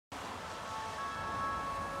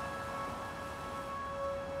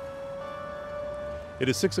It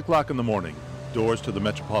is 6 o'clock in the morning. Doors to the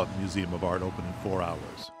Metropolitan Museum of Art open in 4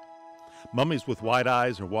 hours. Mummies with wide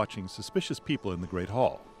eyes are watching suspicious people in the Great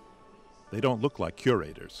Hall. They don't look like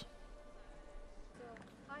curators.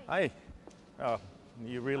 Hi. Oh,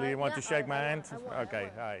 you really want to shake my hand? Okay,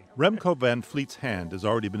 hi. Remco van Vliet's hand has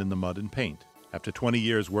already been in the mud and paint. After 20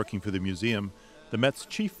 years working for the museum, the Met's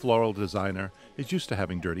chief floral designer is used to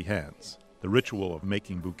having dirty hands. The ritual of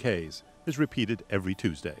making bouquets is repeated every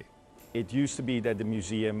Tuesday. It used to be that the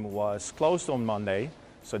museum was closed on Monday,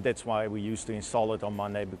 so that's why we used to install it on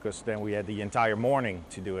Monday, because then we had the entire morning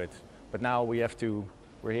to do it. But now we're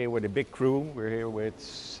here with a big crew. We're here with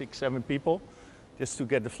 6-7 people, just to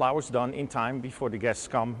get the flowers done in time before the guests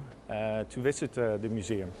come to visit the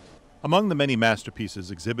museum. Among the many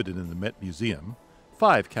masterpieces exhibited in the Met Museum,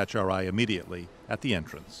 5 catch our eye immediately at the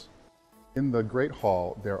entrance. In the Great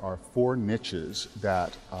Hall, there are 4 niches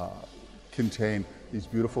that contain these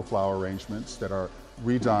beautiful flower arrangements that are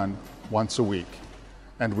redone once a week.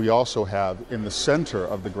 And we also have, in the center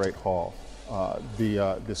of the Great Hall,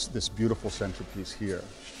 this beautiful centerpiece here.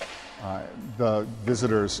 The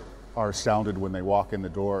visitors are astounded when they walk in the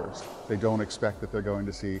doors. They don't expect that they're going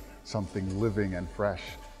to see something living and fresh.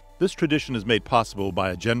 This tradition is made possible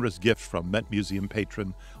by a generous gift from Met Museum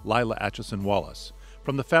patron Lila Atchison Wallace,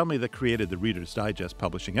 from the family that created the Reader's Digest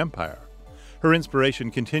publishing empire. Her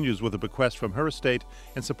inspiration continues with a bequest from her estate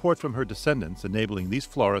and support from her descendants, enabling these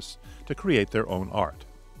florists to create their own art.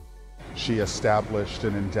 She established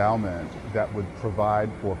an endowment that would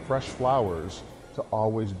provide for fresh flowers to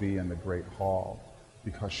always be in the Great Hall,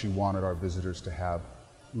 because she wanted our visitors to have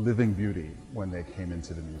living beauty when they came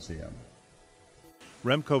into the museum.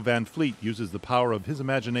 Remco van Vliet uses the power of his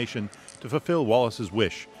imagination to fulfill Wallace's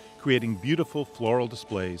wish, creating beautiful floral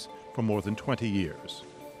displays for more than 20 years.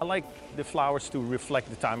 I like the flowers to reflect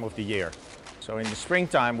the time of the year. So in the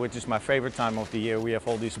springtime, which is my favorite time of the year, we have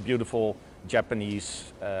all these beautiful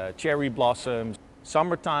Japanese cherry blossoms.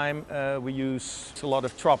 Summertime, we use a lot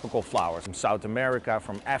of tropical flowers from South America,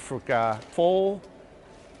 from Africa. Fall,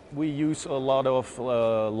 we use a lot of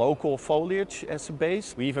local foliage as a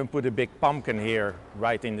base. We even put a big pumpkin here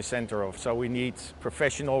right in the center of, so we need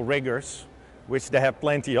professional riggers, which they have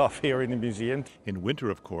plenty of here in the museum. In winter,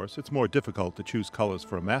 of course, it's more difficult to choose colors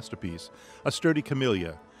for a masterpiece. A sturdy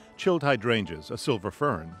camellia, chilled hydrangeas, a silver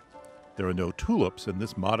fern. There are no tulips in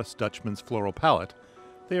this modest Dutchman's floral palette.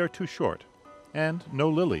 They are too short. And no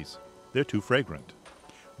lilies. They're too fragrant.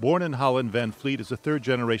 Born in Holland, Van Vliet is a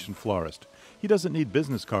third-generation florist. He doesn't need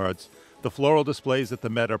business cards. The floral displays at the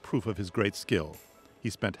Met are proof of his great skill.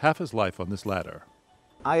 He spent half his life on this ladder.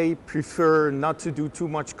 I prefer not to do too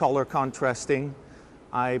much color contrasting.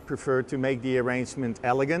 I prefer to make the arrangement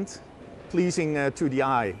elegant, pleasing to the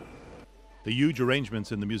eye. The huge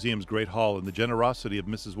arrangements in the museum's Great Hall and the generosity of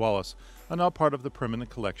Mrs. Wallace are now part of the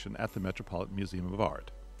permanent collection at the Metropolitan Museum of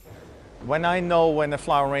Art. When I know when a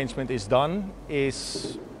flower arrangement is done,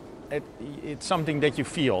 it's something that you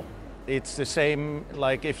feel. It's the same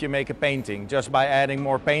like if you make a painting. Just by adding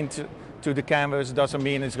more paint to the canvas doesn't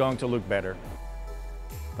mean it's going to look better.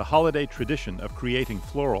 The holiday tradition of creating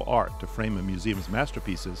floral art to frame a museum's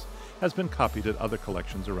masterpieces has been copied at other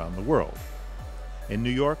collections around the world. In New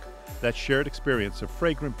York, that shared experience of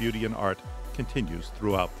fragrant beauty and art continues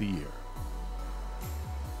throughout the year.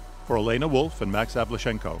 For Elena Wolf and Max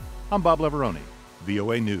Ablashenko, I'm Bob Leverone,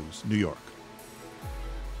 VOA News, New York.